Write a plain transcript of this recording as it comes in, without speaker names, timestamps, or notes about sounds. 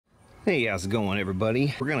Hey, how's it going,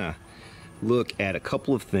 everybody? We're gonna look at a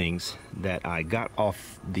couple of things that I got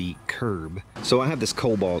off the curb. So I have this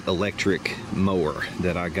Kobalt electric mower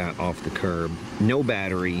that I got off the curb. No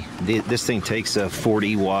battery. This thing takes a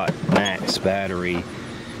 40-watt max battery,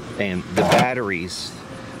 and the batteries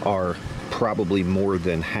are probably more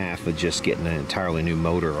than half of just getting an entirely new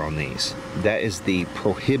motor on these. That is the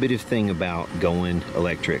prohibitive thing about going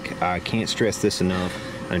electric. I can't stress this enough.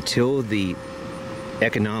 Until the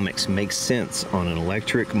economics makes sense on an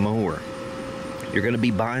electric mower, you're going to be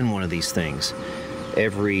buying one of these things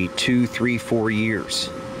every 2, 3, 4 years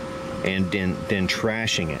and then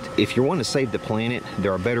trashing it. If you want to save the planet,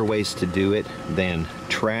 there are better ways to do it than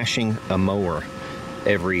trashing a mower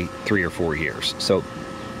every 3 or 4 years. So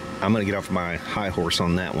I'm going to get off my high horse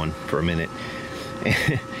on that one for a minute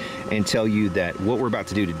and tell you that what we're about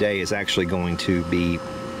to do today is actually going to be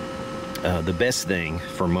the best thing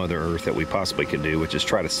for Mother Earth that we possibly could do, which is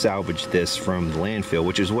try to salvage this from the landfill,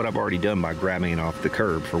 which is what I've already done by grabbing it off the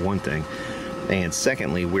curb, for one thing. And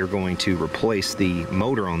secondly, we're going to replace the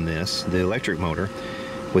motor on this, the electric motor,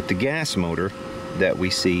 with the gas motor that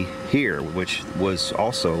we see here, which was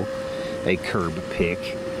also a curb pick.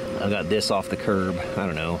 I got this off the curb, I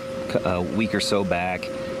don't know, a week or so back,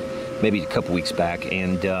 maybe a couple weeks back,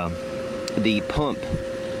 and the pump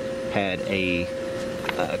had a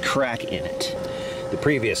crack in it. The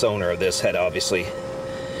previous owner of this had obviously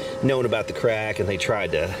known about the crack, and they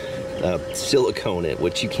tried to silicone it,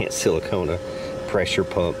 which you can't silicone a pressure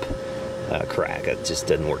pump crack. It just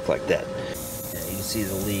doesn't work like that. Yeah, you can see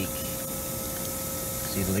the leak.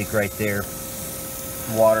 See the leak right there.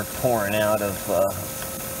 Water pouring out of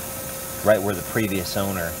right where the previous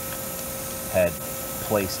owner had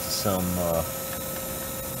placed some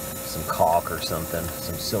caulk or something,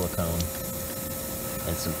 some silicone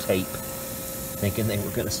and some tape, thinking they were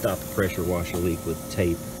going to stop the pressure washer leak with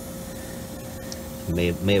tape. May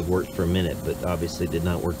have worked for a minute, but obviously did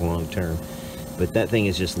not work long term. But that thing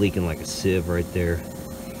is just leaking like a sieve right there.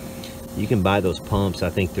 You can buy those pumps. I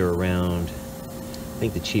think they're around, I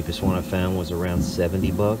think the cheapest one I found was around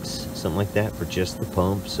 70 bucks, something like that, for just the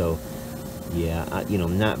pump. So yeah, you know,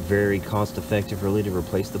 not very cost effective really to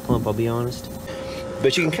replace the pump, I'll be honest.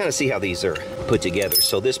 But you can kind of see how these are put together.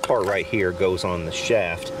 So this part right here goes on the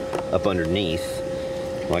shaft up underneath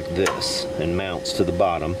like this and mounts to the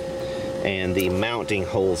bottom. And the mounting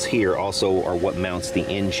holes here also are what mounts the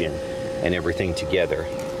engine and everything together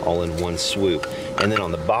all in one swoop. And then on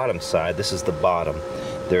the bottom side, this is the bottom,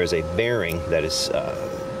 there is a bearing that is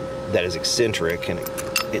eccentric, and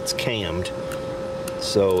it's cammed.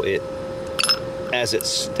 So as it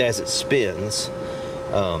spins,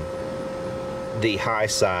 the high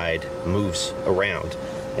side moves around,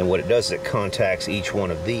 and what it does is it contacts each one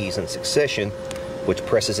of these in succession, which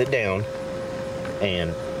presses it down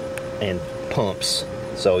and pumps.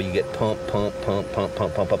 So you get pump, pump, pump, pump,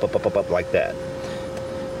 pump, pump, pump, pump, pump, pump, like that.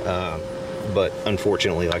 But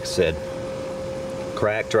unfortunately, like I said,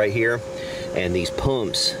 cracked right here. And these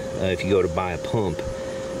pumps, if you go to buy a pump,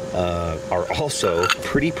 are also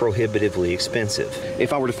pretty prohibitively expensive.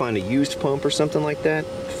 If I were to find a used pump or something like that,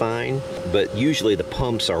 fine, but usually the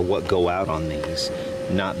pumps are what go out on these,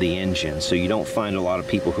 not the engine. So you don't find a lot of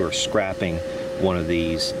people who are scrapping one of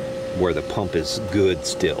these where the pump is good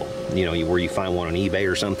still. You know, where you find one on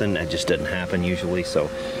eBay or something, that just doesn't happen usually. So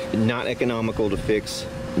not economical to fix,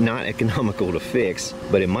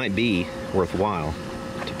 but it might be worthwhile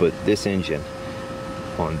to put this engine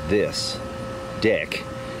on this deck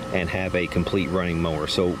and have a complete running mower.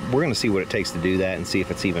 So we're going to see what it takes to do that and see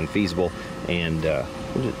if it's even feasible, and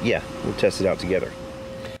yeah, we'll test it out together.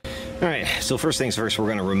 All right, so first things first, we're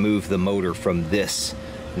going to remove the motor from this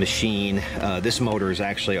machine. This motor is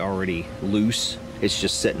actually already loose. It's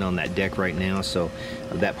just sitting on that deck right now, so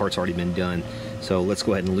that part's already been done. So let's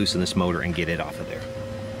go ahead and loosen this motor and get it off of there.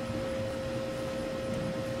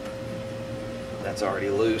 That's already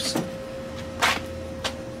loose.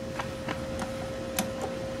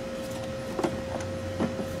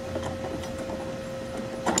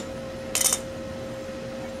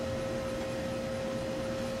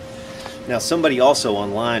 Now, somebody also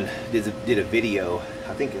online did a video,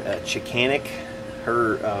 I think Chicanik,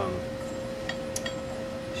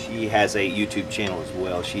 she has a YouTube channel as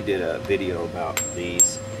well. She did a video about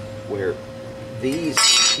these, where these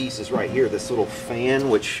pieces right here, this little fan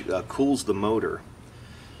which cools the motor,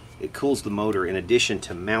 it cools the motor in addition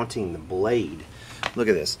to mounting the blade. Look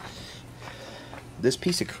at this. This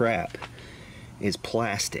piece of crap is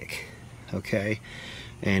plastic, okay?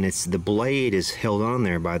 And the blade is held on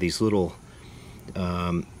there by these little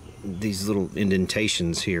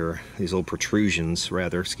indentations here, these little protrusions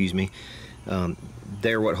rather, excuse me.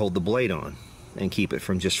 they're what hold the blade on and keep it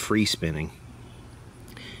from just free spinning.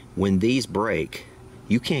 When these break,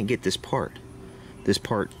 you can't get this part. This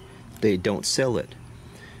part, they don't sell it.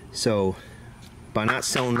 So by not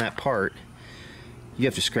selling that part, you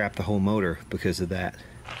have to scrap the whole motor because of that.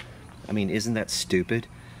 I mean, isn't that stupid?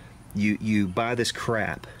 You buy this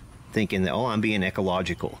crap thinking that, oh, I'm being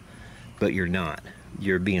ecological, but you're not.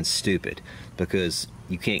 You're being stupid because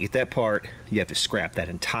you can't get that part. You have to scrap that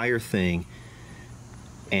entire thing.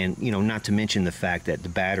 And, you know, not to mention the fact that the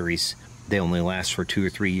batteries, they only last for 2 or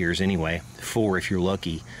 3 years anyway, 4 if you're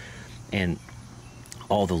lucky. And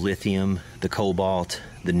all the lithium, the cobalt,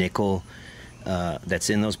 the nickel that's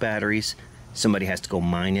in those batteries, somebody has to go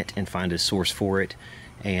mine it and find a source for it.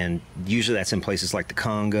 And usually that's in places like the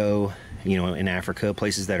Congo, you know, in Africa,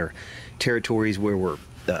 places that are territories where we're,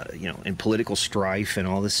 you know, in political strife and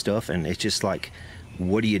all this stuff. And it's just like,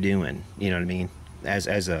 what are you doing? You know what I mean? As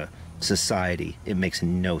a society, it makes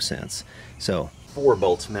no sense. So 4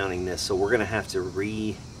 bolts mounting this, so we're gonna have to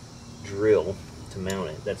re-drill to mount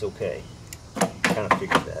it. That's okay. Kind of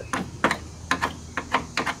figured that.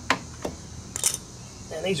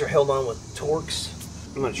 And these are held on with Torx.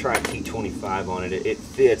 I'm gonna try a T25 on it. It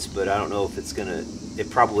fits, but I don't know if it's gonna. It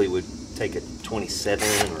probably would take a 27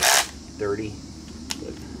 or 30.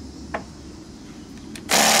 But.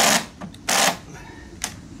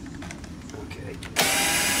 Okay.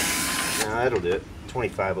 No, that'll do it.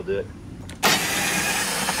 25 will do it.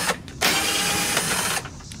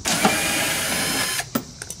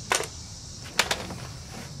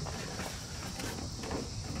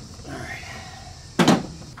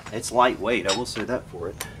 It's lightweight, I will say that for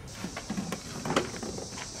it.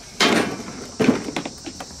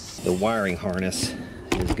 The wiring harness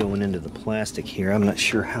is going into the plastic here. I'm not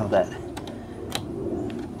sure how that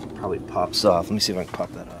probably pops off. Let me see if I can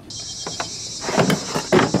pop that off.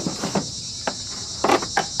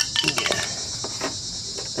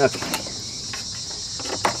 Yeah. Okay.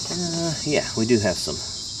 Yeah, we do have some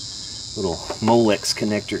little Molex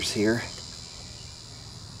connectors here.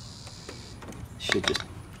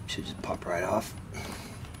 Should just pop right off.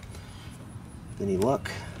 Any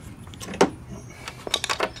luck?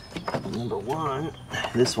 Number one,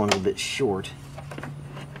 this one's a bit short,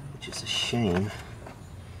 which is a shame.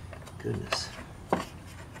 Goodness. Oh,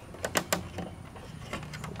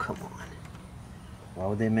 come on. Why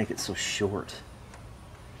would they make it so short?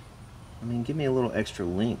 I mean, give me a little extra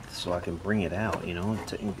length so I can bring it out, you know,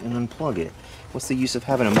 and unplug it. What's the use of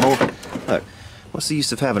having a look? What's the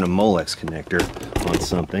use of having a Molex connector on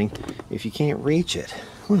something if you can't reach it?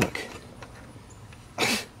 Look.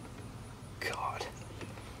 God.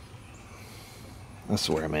 I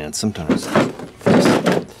swear, man, sometimes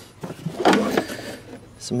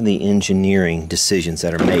some of the engineering decisions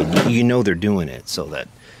that are made, you know they're doing it so that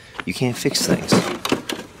you can't fix things.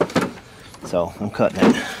 So I'm cutting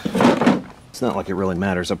it. It's not like it really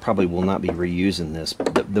matters. I probably will not be reusing this.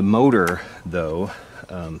 The motor, though,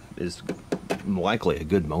 is likely a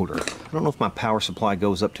good motor. I don't know if my power supply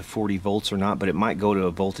goes up to 40 volts or not, but it might go to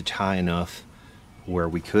a voltage high enough where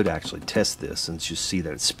we could actually test this and just see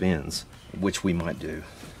that it spins, which we might do.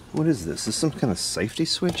 What is this? Is this some kind of safety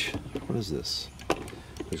switch? What is this?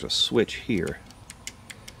 There's a switch here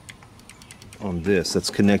on this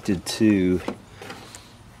that's connected to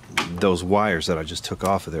those wires that I just took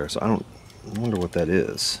off of there. So I wonder what that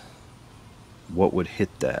is. What would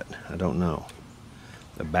hit that? I don't know.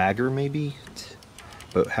 A bagger maybe?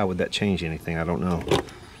 But how would that change anything? I don't know.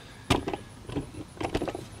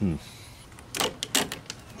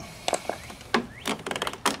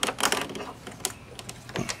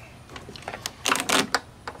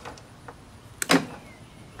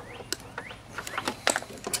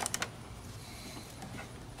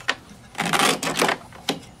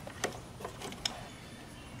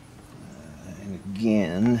 And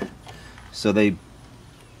again, so they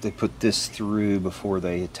put this through before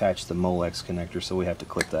they attach the Molex connector, so we have to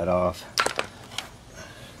clip that off.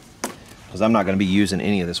 Because I'm not going to be using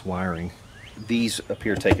any of this wiring. These up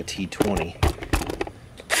here take a T20.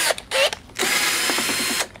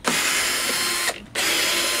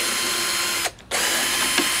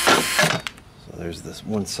 So there's this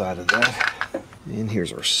one side of that. And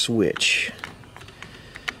here's our switch.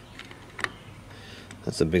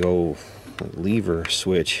 That's a big old lever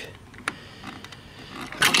switch.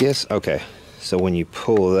 Yes, okay, so when you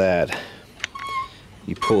pull that,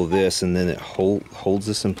 you pull this and then it holds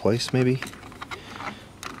this in place maybe?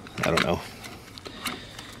 I don't know.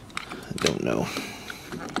 I don't know.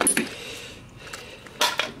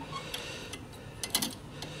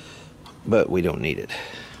 But we don't need it.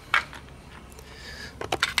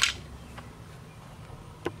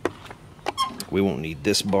 We won't need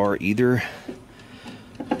this bar either,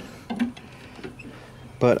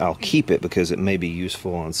 but I'll keep it because it may be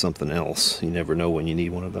useful on something else. You never know when you need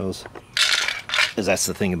one of those. Because that's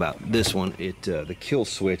the thing about this one, the kill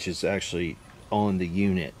switch is actually on the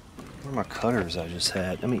unit. Where are my cutters I just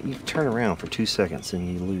had? I mean, you turn around for 2 seconds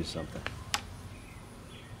and you lose something.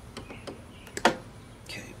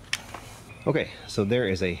 Okay, so there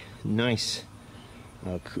is a nice,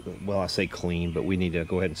 well, I say clean, but we need to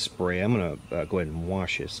go ahead and spray. I'm going to go ahead and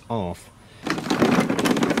wash this off.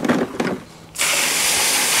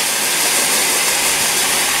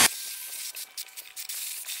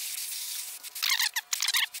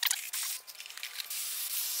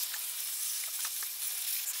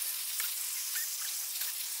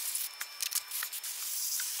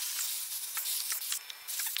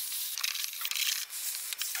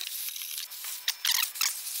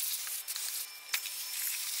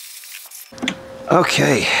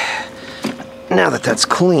 Okay, now that that's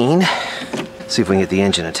clean, let's see if we can get the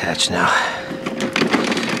engine attached now.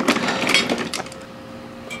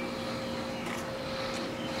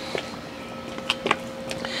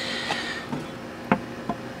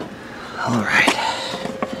 All right.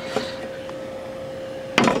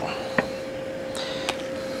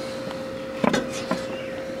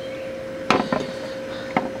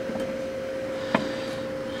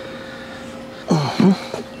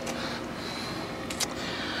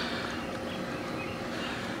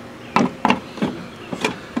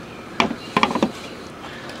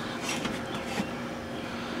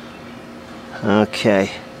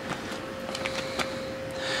 Okay,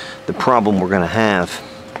 the problem we're going to have,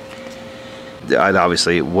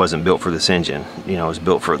 obviously it wasn't built for this engine, you know, it was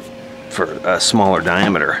built for a smaller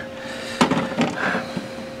diameter.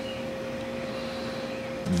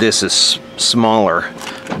 This is smaller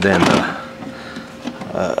than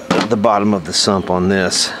the bottom of the sump on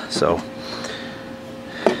this, so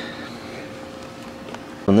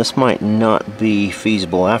and this might not be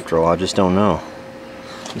feasible after all. I just don't know.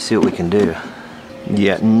 Let's see what we can do.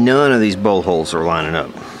 Yeah, none of these bolt holes are lining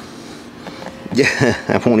up. Yeah,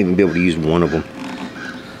 I won't even be able to use one of them.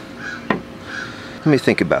 Let me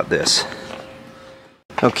think about this.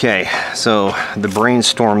 Okay, so the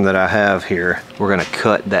brainstorm that I have here, we're going to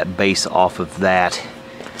cut that base off of that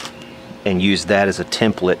and use that as a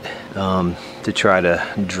template to try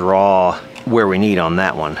to draw where we need on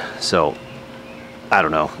that one. So, I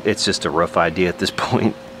don't know. It's just a rough idea at this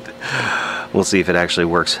point. We'll see if it actually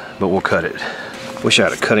works, but we'll cut it. Wish I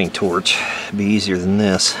had a cutting torch. It'd be easier than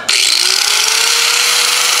this.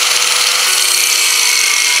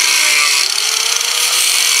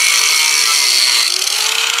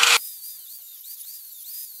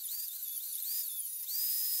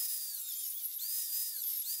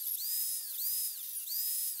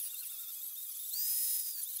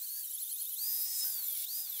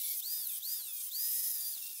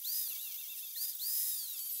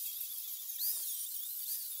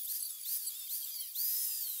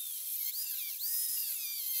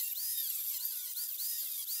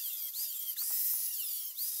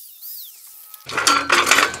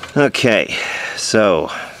 Okay,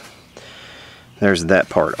 so there's that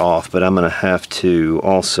part off, but I'm going to have to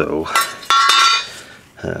also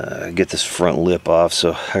get this front lip off,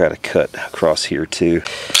 so I got to cut across here too.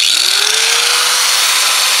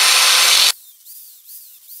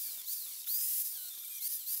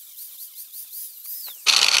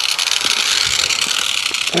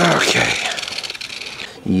 Okay.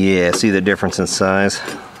 Yeah, see the difference in size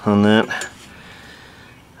on that?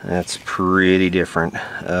 That's pretty different.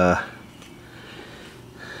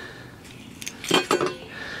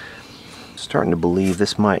 Starting to believe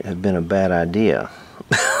this might have been a bad idea.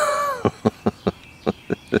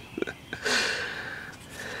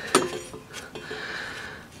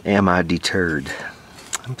 Am I deterred?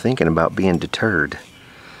 I'm thinking about being deterred.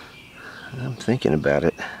 I'm thinking about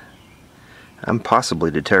it. I'm possibly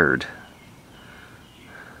deterred.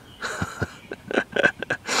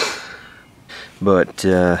 But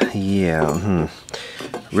yeah,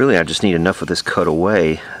 really I just need enough of this cut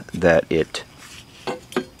away that it,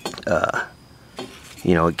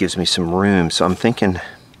 you know, it gives me some room. So I'm thinking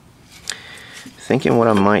what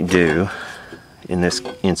I might do in this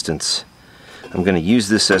instance, I'm going to use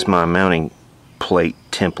this as my mounting plate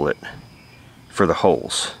template for the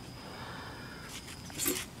holes.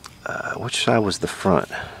 Which side was the front?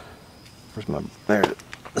 Where's my, there,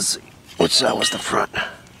 let's see, which side was the front?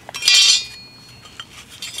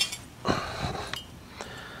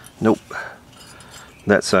 Nope,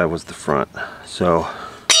 that side was the front. So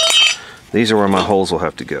these are where my holes will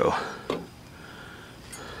have to go.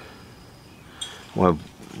 Well,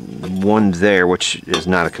 one there, which is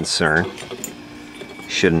not a concern.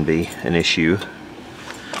 shouldn't be an issue.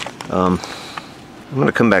 I'm going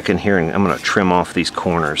to come back in here and I'm going to trim off these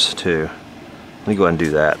corners too. Let me go ahead and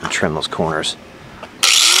do that and trim those corners.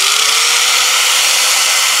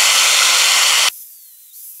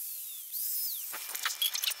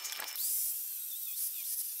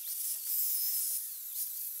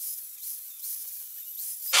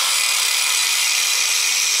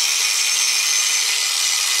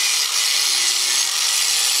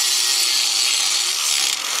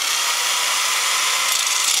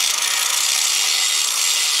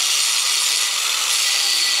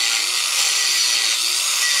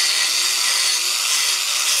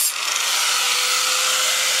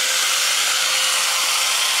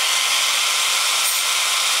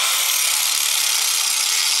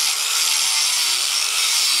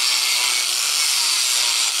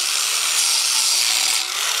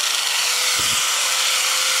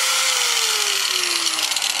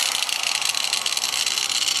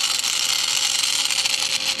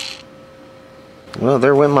 Well,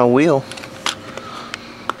 there went my wheel.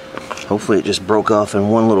 Hopefully it just broke off in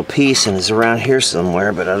one little piece and is around here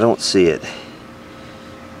somewhere, but I don't see it.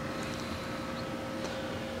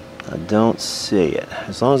 I don't see it.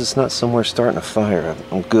 As long as it's not somewhere starting a fire,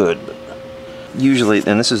 I'm good. But usually,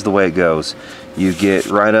 and this is the way it goes, you get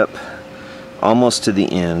right up almost to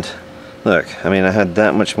the end. Look, I mean, I had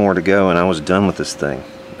that much more to go and I was done with this thing.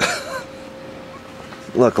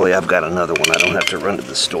 Luckily, I've got another one. I don't have to run to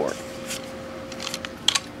the store.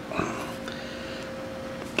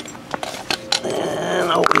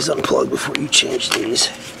 Always unplug before you change these.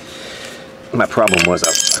 My problem was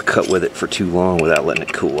I cut with it for too long without letting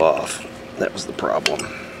it cool off. That was the problem.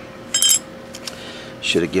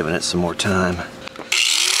 Should have given it some more time.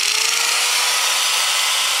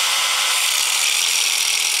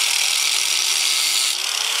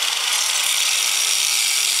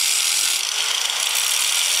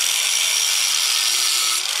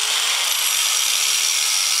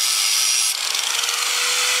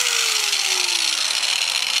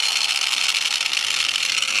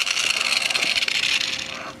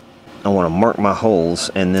 I want to mark my holes,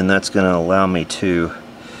 and then that's going to allow me to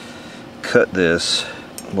cut this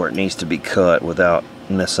where it needs to be cut without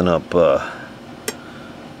messing up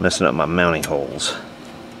my mounting holes.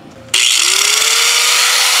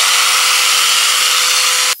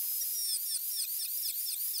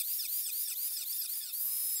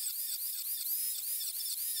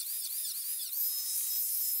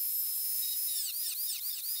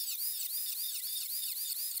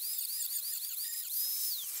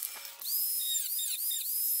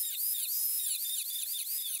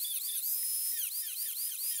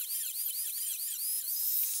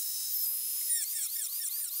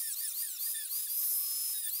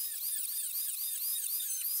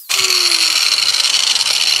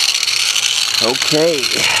 Okay,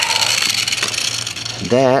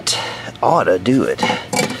 that ought to do it.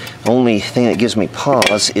 Only thing that gives me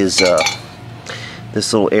pause is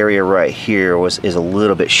this little area right here is a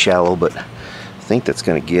little bit shallow, but I think that's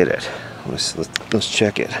going to get it. Let's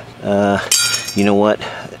check it. You know what?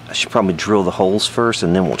 I should probably drill the holes first,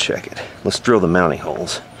 and then we'll check it. Let's drill the mounting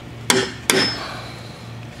holes.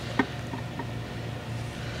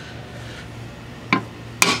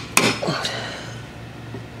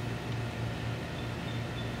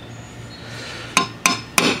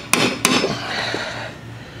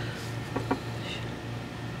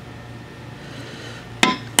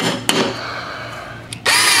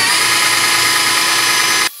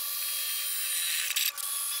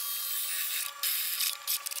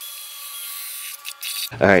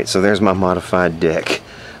 Alright, so there's my modified deck.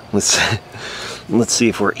 Let's see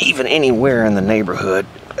if we're even anywhere in the neighborhood.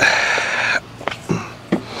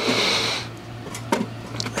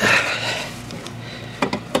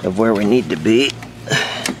 Of where we need to be.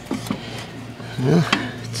 Well,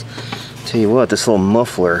 tell you what, this little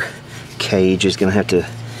muffler cage is going to have to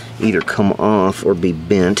either come off or be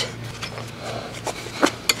bent.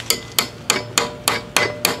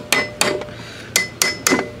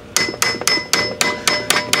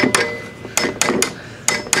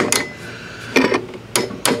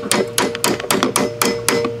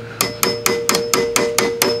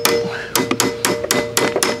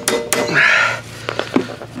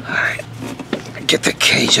 Get the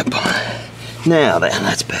cage up on. Now then,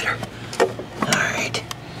 that's better. Alright.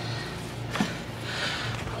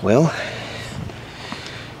 Well,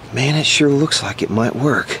 man, it sure looks like it might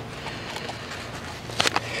work.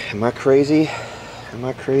 Am I crazy? Am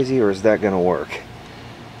I crazy, or is that gonna work?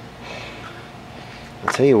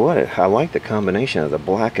 I'll tell you what, I like the combination of the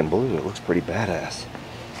black and blue. It looks pretty badass.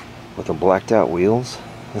 With the blacked out wheels.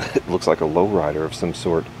 It looks like a lowrider of some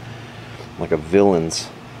sort. like a villain's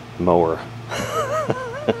mower.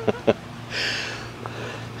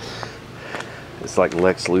 It's like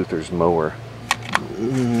Lex Luthor's mower.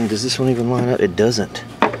 Does this one even line up? It doesn't.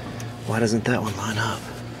 Why doesn't that one line up?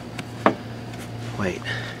 Wait.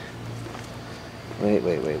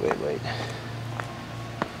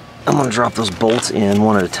 I'm gonna drop those bolts in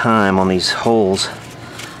one at a time on these holes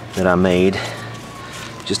that I made,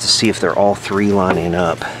 just to see if they're all three lining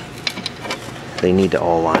up. They need to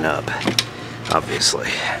all line up, obviously.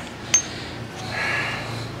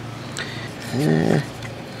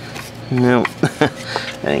 No,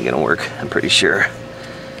 that ain't gonna work, I'm pretty sure.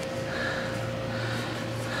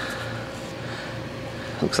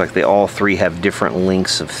 Looks like they all three have different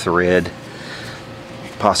lengths of thread,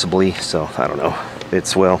 possibly, so I don't know.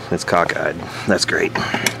 It's cockeyed. That's great.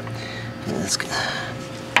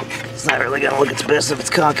 It's not really gonna look its best if it's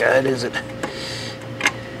cockeyed, is it?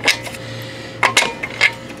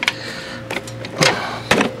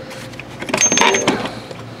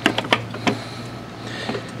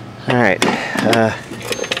 Alright,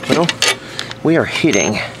 well, we're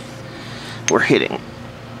hitting.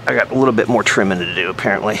 I got a little bit more trimming to do,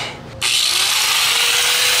 apparently.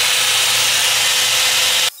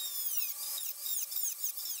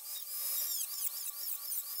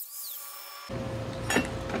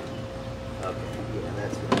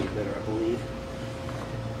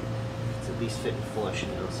 Fit and flush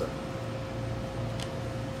now, so.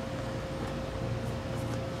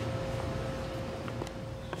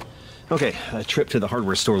 Okay, a trip to the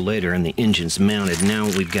hardware store later and the engine's mounted. Now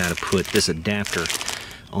we've got to put this adapter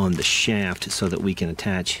on the shaft so that we can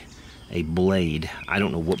attach a blade. I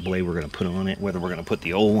don't know what blade we're going to put on it, whether we're going to put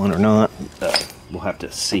the old one or not. We'll have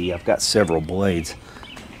to see. I've got several blades,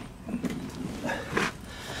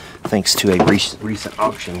 thanks to a recent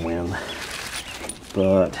auction win,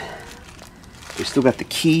 but we still got the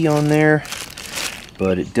key on there,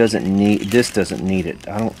 but it doesn't need, this doesn't need it.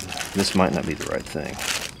 This might not be the right thing.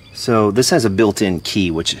 So this has a built-in key,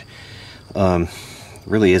 which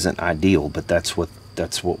really isn't ideal, but that's what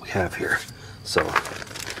we have here. So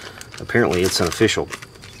apparently it's an official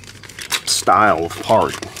style of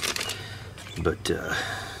part, but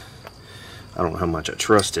I don't know how much I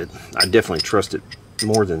trust it. I definitely trust it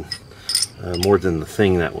more than the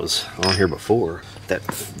thing that was on here before.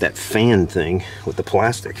 That fan thing with the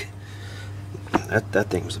plastic. That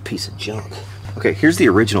thing was a piece of junk. Okay, here's the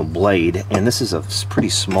original blade, and this is a pretty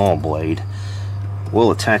small blade.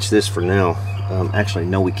 We'll attach this for now. Actually,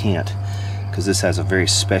 no, we can't, because this has a very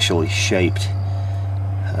specially shaped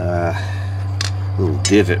little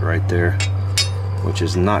divot right there, which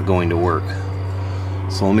is not going to work.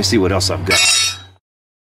 So let me see what else I've got.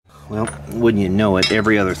 Well, wouldn't you know it,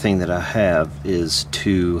 every other thing that I have is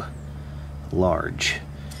too large.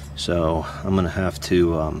 So I'm gonna have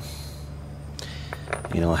to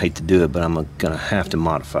you know, I hate to do it, but I'm gonna have to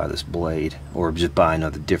modify this blade, or just buy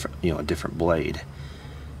another a different blade.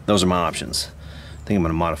 Those are my options. I think I'm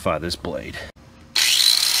gonna modify this blade.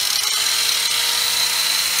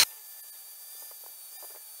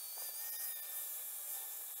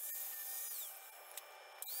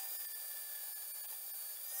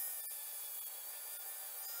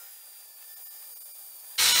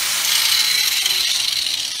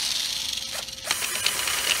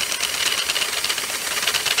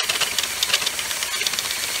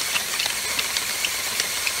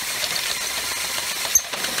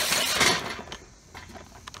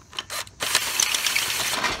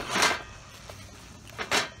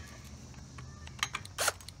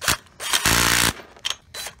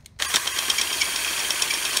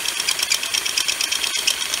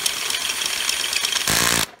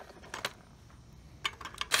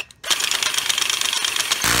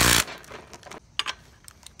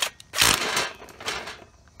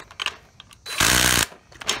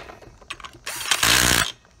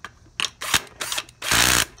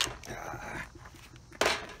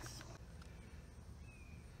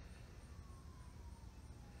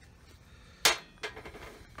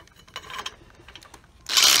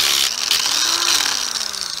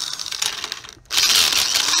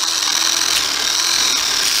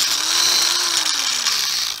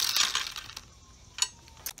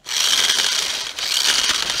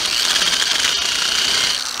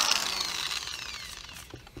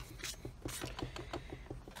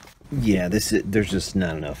 Yeah, there's just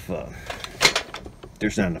not enough.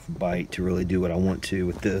 There's not enough bite to really do what I want to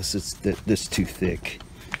with this. This too thick.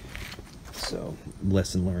 So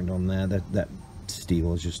lesson learned on that. That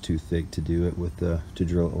steel is just too thick to do it with to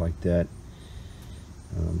drill it like that.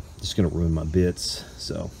 Just gonna ruin my bits.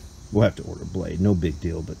 So we'll have to order a blade. No big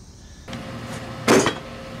deal, but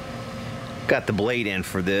Got the blade in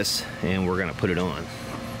for this, and we're gonna put it on.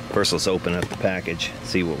 First, let's open up the package,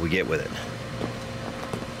 see what we get with it.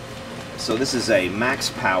 So this is a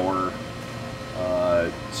Maxpower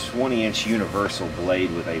 20-inch universal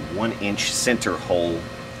blade with a 1-inch center hole,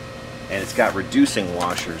 and it's got reducing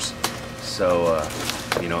washers, so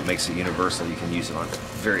you know, it makes it universal. You can use it on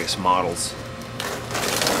various models.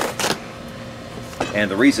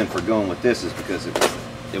 And the reason for going with this is because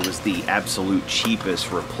it was the absolute cheapest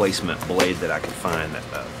replacement blade that I could find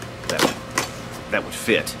that would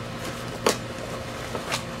fit.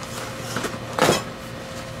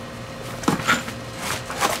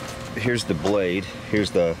 Here's the blade,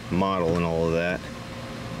 here's the model and all of that.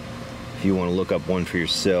 If you want to look up one for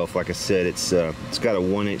yourself, like I said, it's got a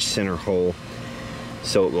 1-inch center hole,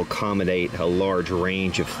 so it will accommodate a large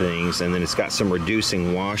range of things, and then it's got some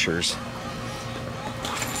reducing washers,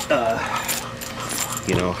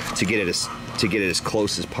 you know, to get it as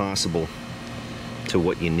close as possible to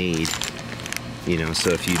what you need. You know, so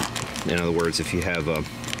if you, in other words, if you have a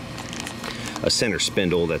center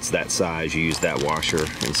spindle that's that size, you use that washer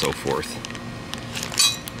and so forth.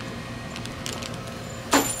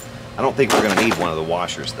 I don't think we're going to need one of the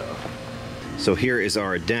washers though. So here is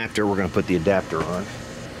our adapter. We're going to put the adapter on.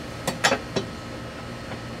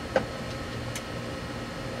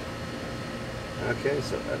 Okay,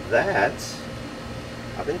 so that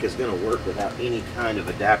I think is going to work without any kind of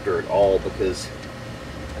adapter at all, because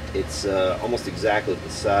it's almost exactly the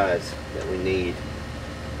size that we need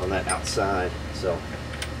on that outside. So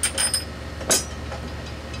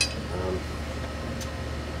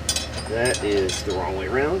that is the wrong way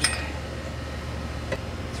around.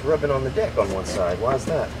 It's rubbing on the deck on one side. Why is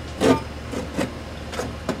that?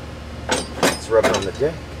 It's rubbing on the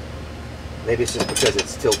deck. Maybe it's just because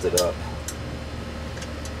it's tilted up.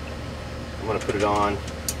 I'm going to put it on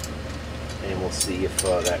and we'll see if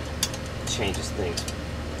that changes things.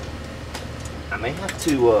 I may have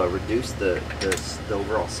to reduce the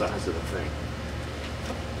overall size of the thing.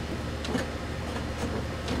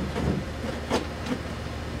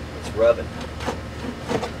 It's rubbing.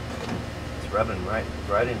 It's rubbing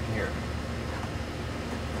right in here.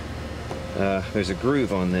 There's a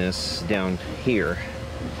groove on this down here.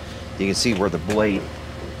 You can see where the blade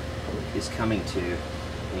is coming to,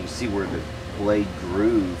 and you see where the blade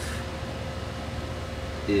groove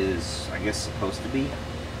is, I guess, supposed to be.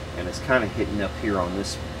 And it's kind of hitting up here on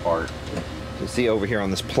this part. You can see over here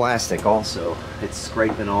on this plastic also, it's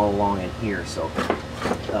scraping all along in here, so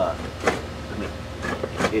I mean,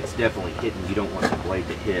 it's definitely hitting. You don't want the blade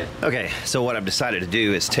to hit. Okay, so what I've decided to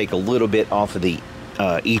do is take a little bit off of the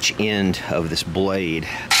each end of this blade.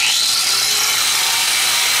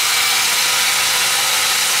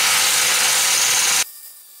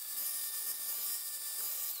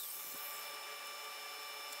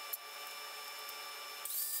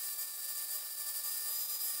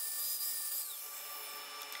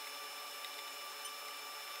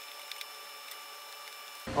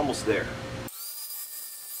 Almost there.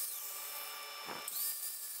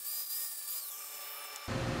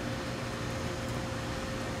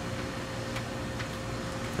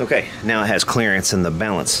 Okay, now it has clearance and the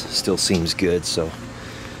balance still seems good, so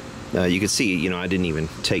you can see, you know, I didn't even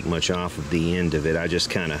take much off of the end of it. I just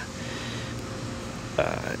kind of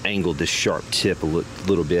angled this sharp tip a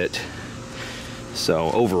little bit. So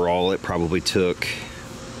overall it probably took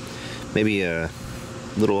maybe a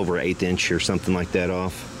little over 1/8 inch or something like that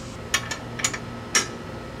off.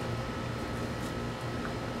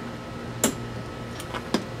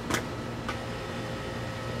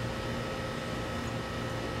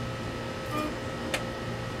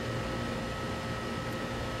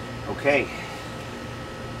 Okay.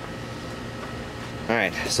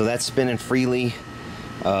 Alright, so that's spinning freely.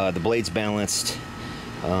 The blade's balanced.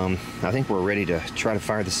 I think we're ready to try to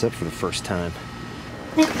fire this up for the first time.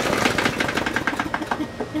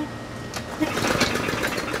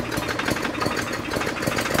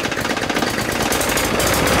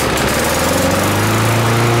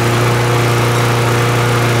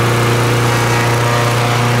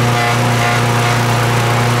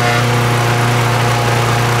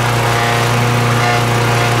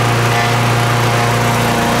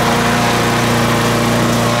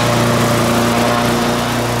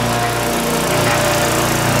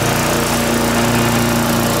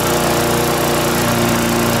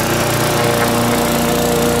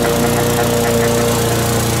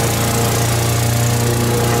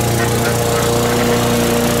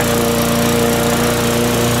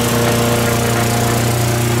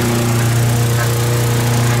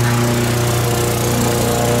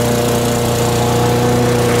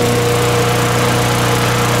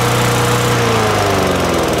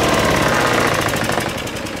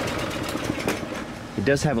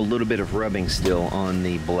 does have a little bit of rubbing still on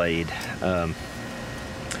the blade. I'm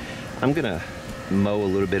gonna mow a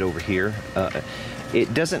little bit over here.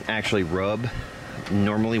 It doesn't actually rub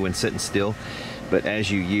normally when sitting still, but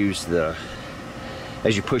as you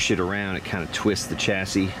push it around, it kind of twists the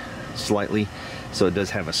chassis slightly, so it does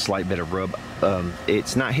have a slight bit of rub.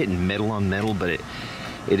 It's not hitting metal on metal, but it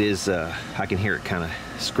is, I can hear it kind of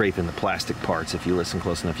scraping the plastic parts. If you listen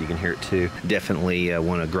close enough, you can hear it too. Definitely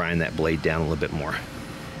want to grind that blade down a little bit more.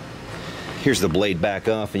 Here's the blade back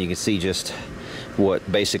off, and you can see just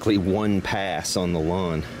what basically one pass on the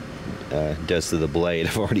lawn does to the blade.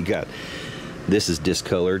 I've already got, this is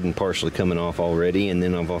discolored and partially coming off already, and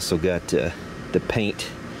then I've also got the paint.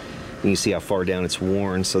 You can see how far down it's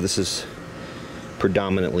worn. So this is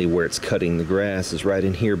predominantly where it's cutting the grass, is right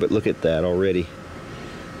in here, but look at that already.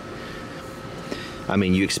 I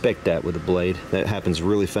mean, you expect that with a blade. That happens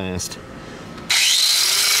really fast.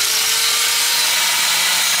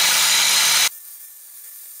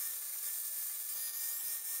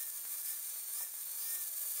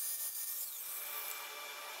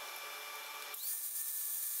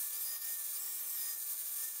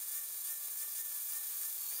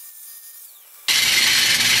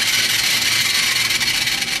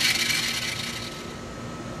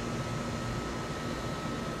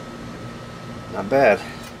 Not bad.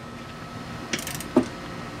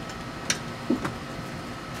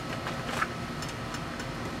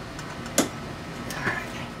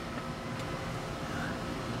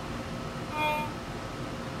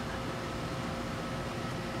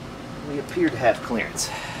 We appear to have clearance.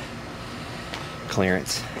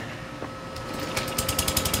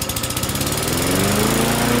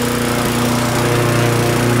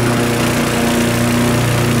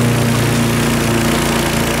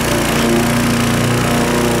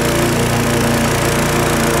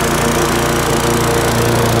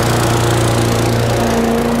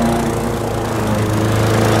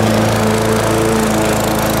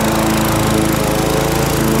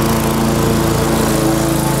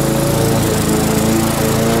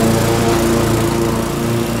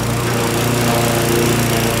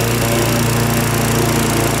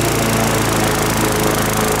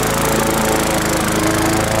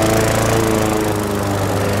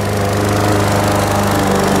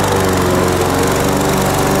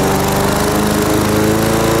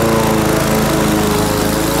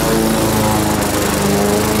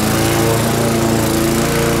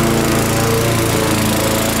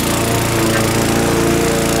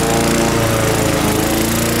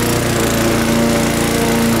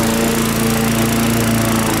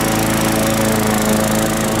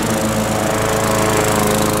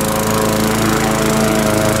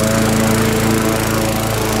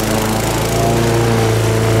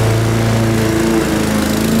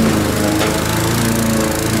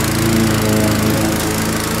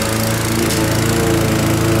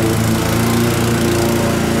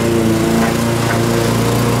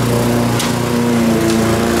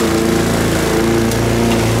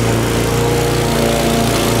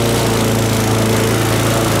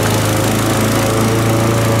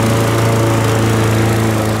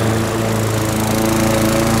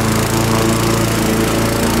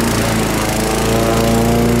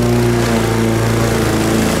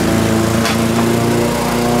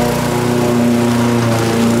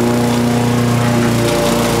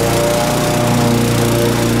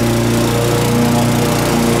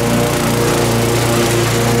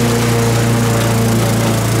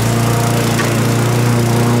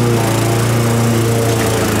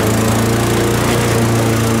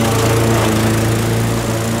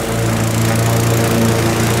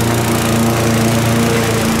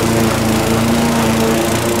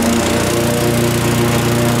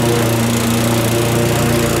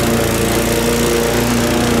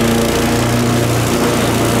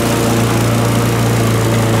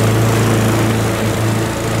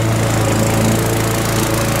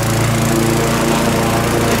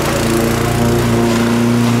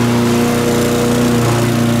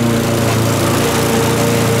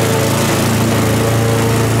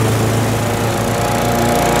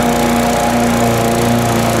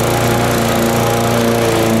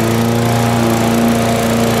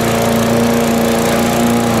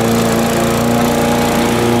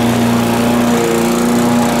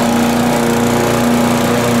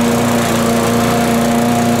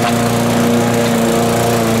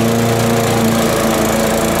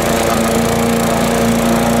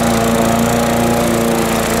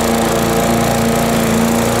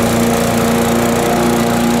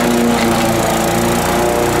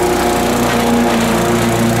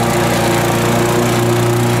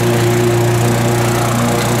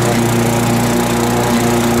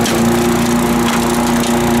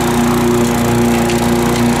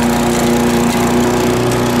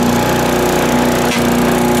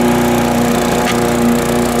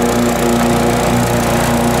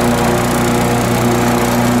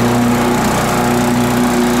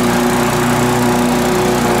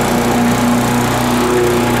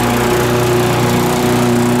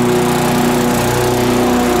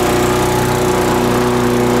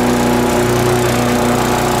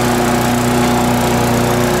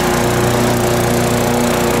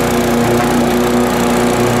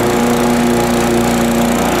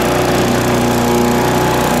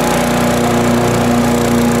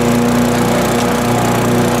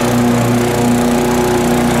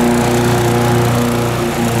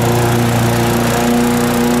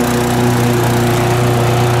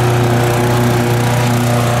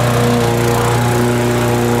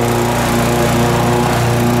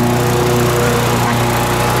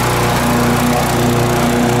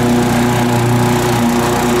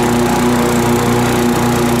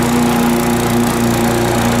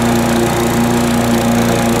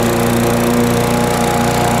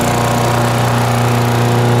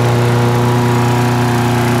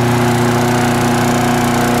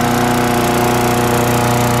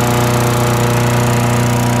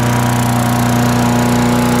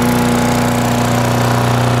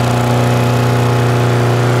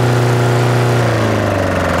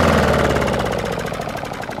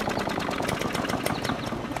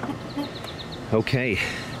 Okay,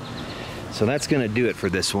 so that's gonna do it for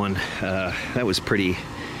this one. That was pretty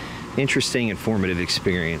interesting, informative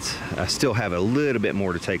experience. I still have a little bit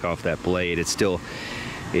more to take off that blade. It still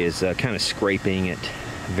is kind of scraping at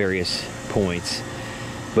various points,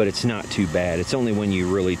 but it's not too bad. It's only when you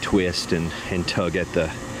really twist and tug at the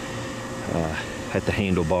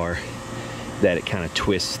handlebar that it kind of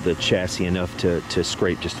twists the chassis enough to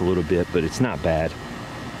scrape just a little bit, but it's not bad.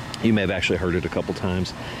 You may have actually heard it a couple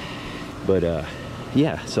times, but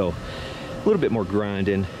yeah, so a little bit more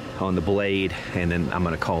grinding on the blade, and then I'm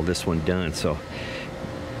gonna call this one done. So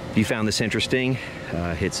if you found this interesting,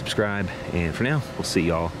 hit subscribe, and for now, we'll see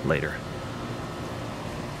y'all later.